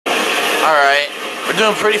Alright. We're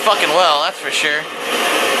doing pretty fucking well, that's for sure.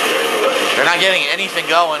 They're not getting anything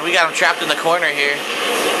going. We got them trapped in the corner here.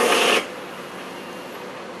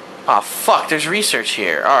 Oh fuck, there's research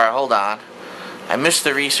here. Alright, hold on. I missed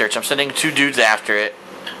the research. I'm sending 2 dudes after it.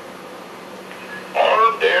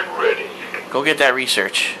 Armed and ready. Go get that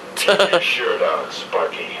research. Keep your shirt on,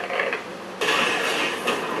 Sparky.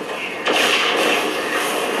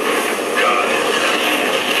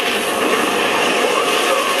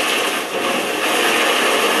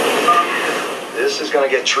 This is gonna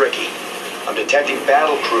get tricky. I'm detecting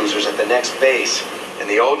battle cruisers at the next base, and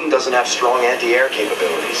the Odin doesn't have strong anti-air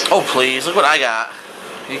capabilities. Oh please, look what I got.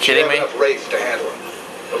 Are you kidding me? Enough raids to handle them.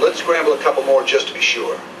 But let's scramble a couple more just to be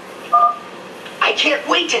sure. I can't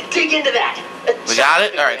wait to dig into that. We got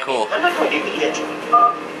it? Alright, cool. I'm not going to need it.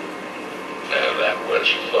 Now that was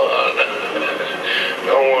fun.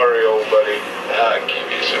 Don't worry, old buddy. I'll give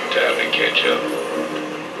you some time to catch up.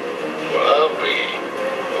 Well, I'll be.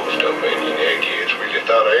 Most of them you kids really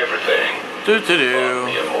thought of everything. Do-do-do. Give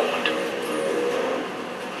me a moment.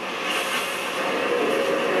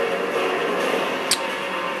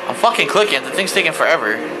 I'm fucking clicking. The thing's taking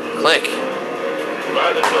forever. Click.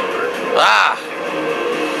 By the number. Ah!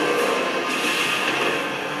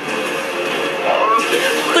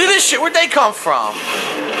 Look at this shit. Where'd they come from?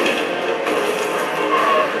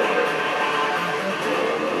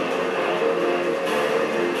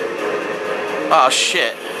 Oh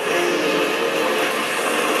shit.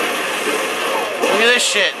 Look at this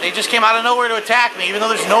shit. They just came out of nowhere to attack me, even though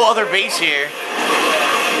there's no other base here.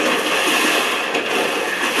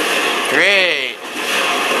 Great.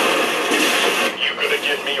 You gonna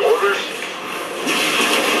give me orders?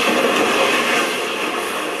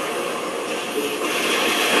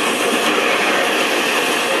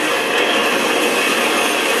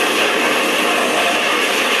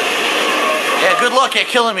 Yeah, good luck at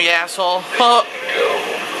killing me, asshole. Go.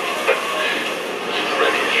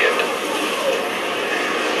 Ready yet?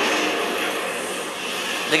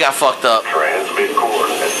 They got fucked up. Transmit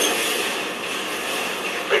coordinates.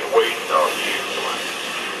 Been waiting on you.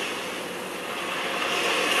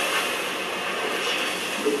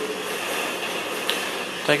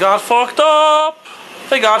 They got fucked up.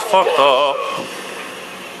 They got fucked up.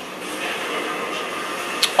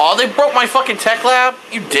 Oh, they broke my fucking tech lab,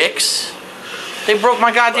 you dicks. They broke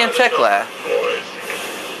my goddamn tech lab.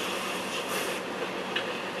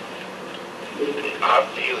 I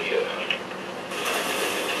feel you.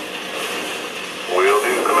 Will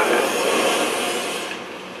do, Commander.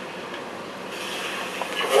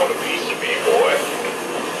 You want a piece of me, boy?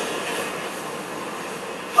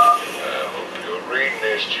 I hope you're reading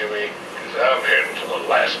this, Jimmy, because I'm heading for the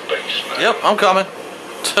last base now. Yep, I'm coming.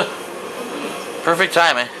 Perfect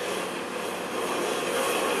timing.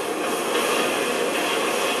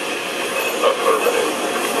 Affirmative.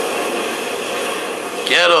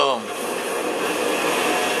 Get him.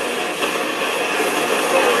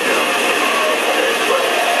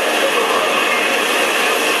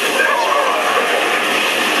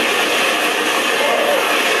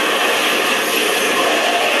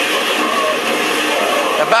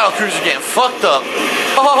 That battle cruiser getting fucked up.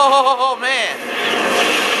 Oh man.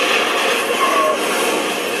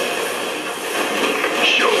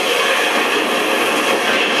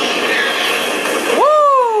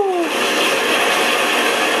 Woo!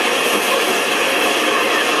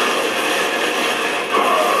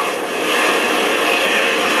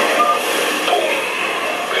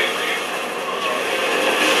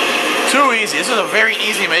 Too easy. This is a very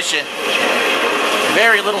easy mission.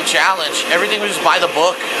 Very little challenge. Everything was just by the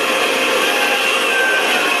book.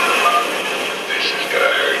 This is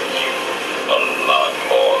gonna hurt you a lot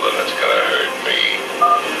more than it's gonna hurt me.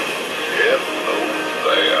 Yep,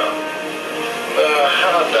 there. Now,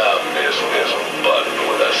 how do I miss this button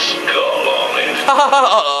with a skull on it?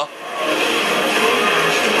 Uh-oh.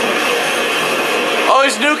 Oh,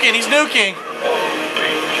 he's nuking. He's nuking. Oh,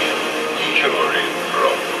 baby, you're in for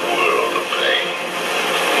a world of pain.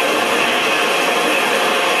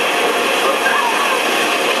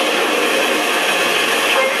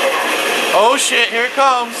 Oh shit, here it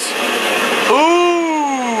comes.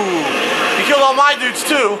 Ooh! He killed all my dudes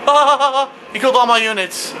too. He killed all my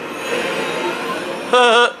units.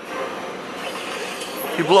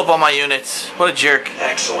 He blew up all my units. What a jerk.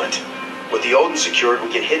 Excellent. With the Odin secured, we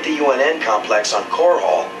can hit the UNN complex on Core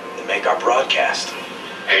Hall and make our broadcast.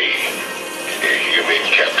 Hey, you hear me,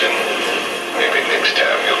 Captain? Maybe next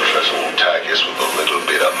time you'll trust old Tychus with a little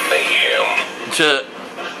bit of mayhem.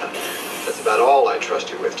 That's about all I trust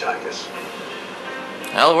you with, Tychus.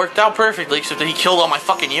 Well, it worked out perfectly, except that he killed all my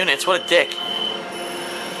fucking units. What a dick.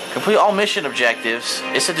 Complete all mission objectives.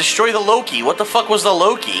 It said destroy the Loki. What the fuck was the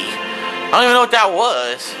Loki? I don't even know what that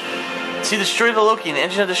was. See, destroy the Loki in the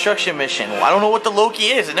Engine of Destruction mission. Well, I don't know what the Loki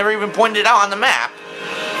is. It never even pointed it out on the map.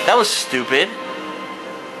 That was stupid.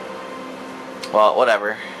 Well,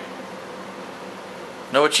 whatever.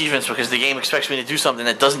 No achievements because the game expects me to do something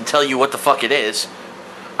that doesn't tell you what the fuck it is.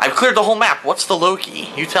 I've cleared the whole map. What's the Loki?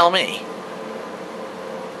 You tell me.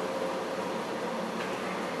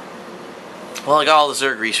 Well, I got all the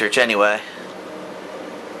Zerg research anyway.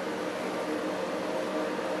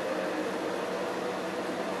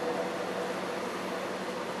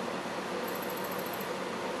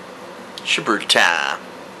 Shabert time.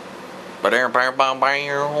 Well,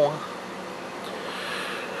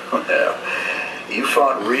 you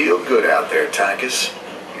fought real good out there, Tychus.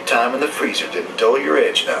 Your time in the freezer didn't dull your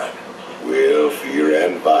edge none. Well, fear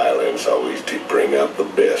and violence always did bring out the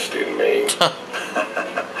best in me.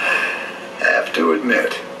 Have to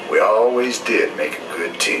admit, we always did make a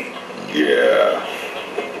good team. Yeah.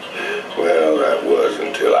 Well, that was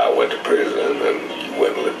until I went to prison and you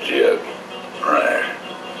went legit. Right.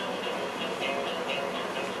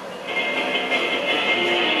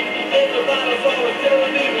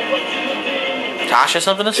 Tasha,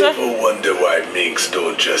 something to say? Ever wonder why Minx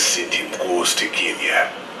don't just send him ghost to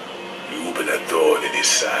Kenya? You've been a thorn in his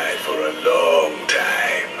side for a long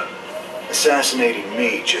time. Assassinating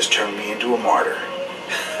me just turned me into a martyr.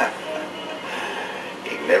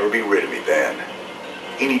 He'd never be rid of me then.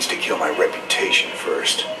 He needs to kill my reputation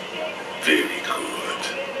first. Very good.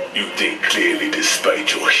 You think clearly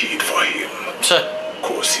despite your hate for him. Of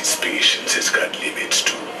course, his patience has got limits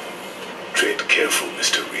too. Tread careful,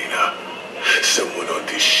 Mr. Rena. Someone on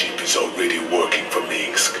this ship is already working for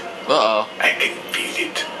Minsk. Uh-oh. I can feel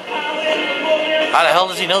it. How the hell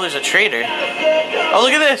does he know there's a traitor? Oh,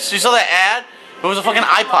 look at this. You saw that ad? It was a fucking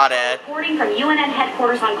iPod ad. Reporting from UNN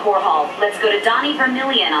headquarters on Core Hall. Let's go to Donnie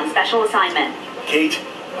Vermillion on special assignment. Kate,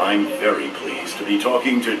 I'm very pleased to be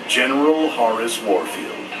talking to General Horace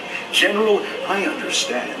Warfield. General, I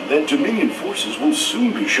understand that Dominion forces will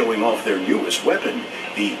soon be showing off their newest weapon,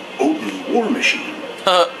 the Odin War Machine.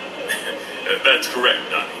 That's correct,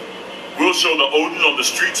 Donnie. We'll show the Odin on the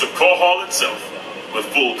streets of Core Hall itself, with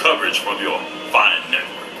full coverage from your fine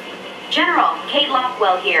network. General, Kate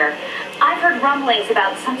Lockwell here. I've heard rumblings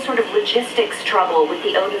about some sort of logistics trouble with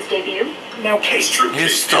the Odin's debut. Now, Kate, true.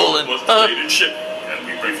 He's stolen. Was delayed in shipping, and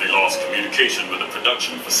we briefly lost communication with the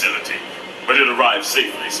production facility. But it arrived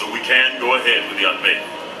safely, so we can go ahead with the unveiling.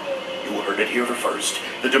 You heard it here first.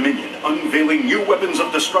 The Dominion unveiling new weapons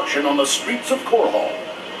of destruction on the streets of Core Hall.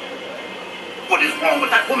 What is wrong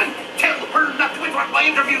with that woman? Tell her not to interrupt my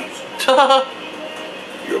interviews.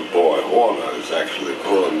 Your boy Horner is actually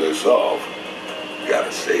pulling this off.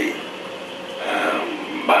 Gotta say,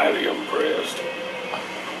 I'm mighty impressed.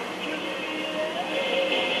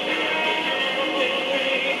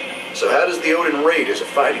 So how does the Odin rate as a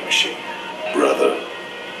fighting machine? Brother,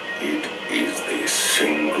 it is the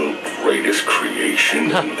single greatest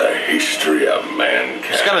creation in the history of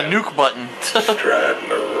mankind. It's got a nuke button.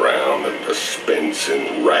 Striding around and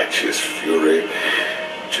dispensing righteous fury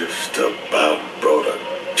just about brought a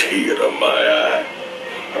tear to my eye.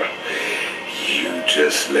 You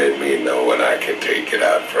just let me know when I can take it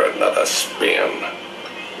out for another spin.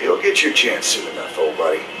 You'll get your chance soon enough, old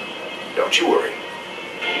buddy. Don't you worry.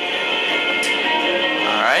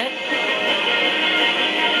 Alright.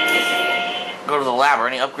 Go to the lab. Are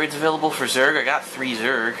any upgrades available for Zerg? I got 3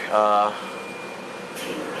 Zerg.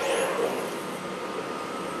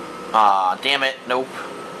 Damn it. Nope.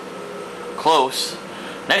 Close.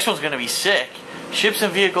 Next one's gonna be sick. Ships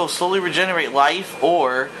and vehicles slowly regenerate life,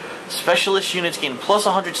 or specialist units gain plus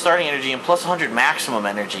 100 starting energy and plus 100 maximum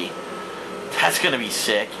energy. That's gonna be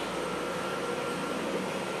sick.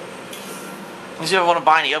 Let's see if I want to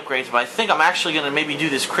buy any upgrades, but I think I'm actually gonna maybe do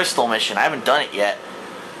this crystal mission. I haven't done it yet.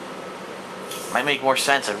 Might make more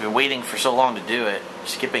sense. I've been waiting for so long to do it,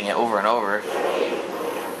 skipping it over and over.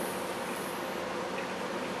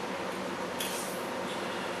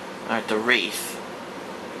 Alright, the Wraith.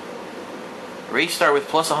 Wraith start with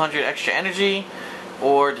plus 100 extra energy,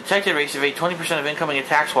 or detected Wraiths evade 20% of incoming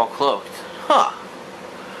attacks while cloaked. Huh.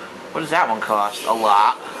 What does that one cost? A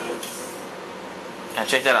lot. Yeah,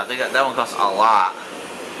 check that out. That one costs a lot.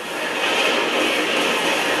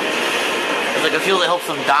 It's like a field that helps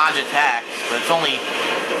them dodge attacks, but it's only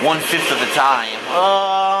 1/5 of the time.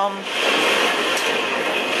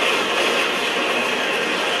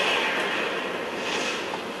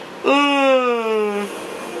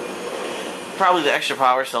 Probably the extra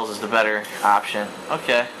power cells is the better option.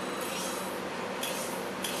 Okay.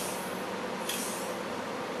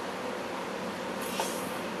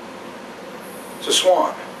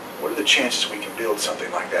 What are the chances we can build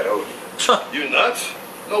something like that, Odin? You nuts?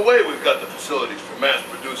 No way we've got the facilities for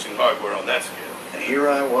mass-producing hardware on that scale. And here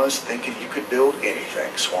I was thinking you could build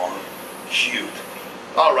anything, Swan. Cute.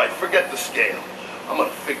 All right, forget the scale. I'm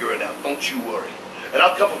gonna figure it out, don't you worry. And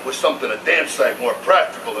I'll come up with something a damn sight more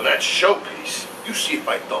practical than that showpiece. You see if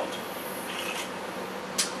I don't.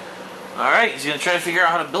 Alright, he's going to try to figure out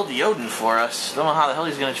how to build the Odin for us. Don't know how the hell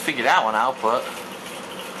he's going to figure that one out, but...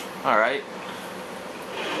 Alright.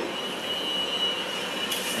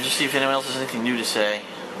 Let's just see if anyone else has anything new to say.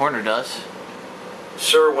 Horner does.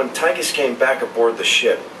 Sir, when Tychus came back aboard the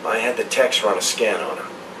ship, I had the techs run a scan on him.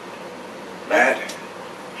 Matt,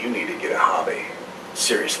 you need to get a hobby.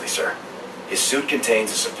 Seriously, sir. His suit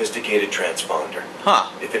contains a sophisticated transponder.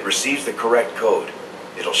 Huh. If it receives the correct code,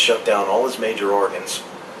 it'll shut down all his major organs.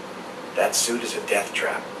 That suit is a death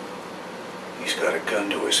trap. He's got a gun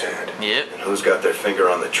to his head. Yep. And who's got their finger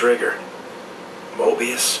on the trigger?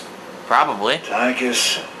 Mobius? Probably.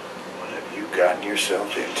 Tychus, what have you gotten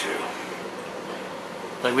yourself into?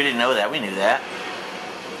 Like, we didn't know that. We knew that.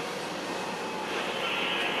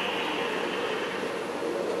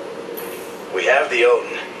 We have the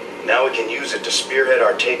Odin. Now we can use it to spearhead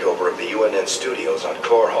our takeover of the UNN studios on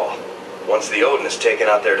Core Hall. Once the Odin has taken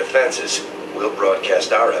out their defenses, we'll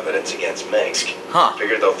broadcast our evidence against Minsk. Huh.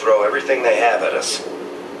 Figure they'll throw everything they have at us.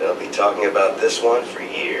 They'll be talking about this one for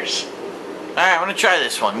years. Alright, I'm going to try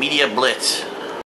this one. Media Blitz.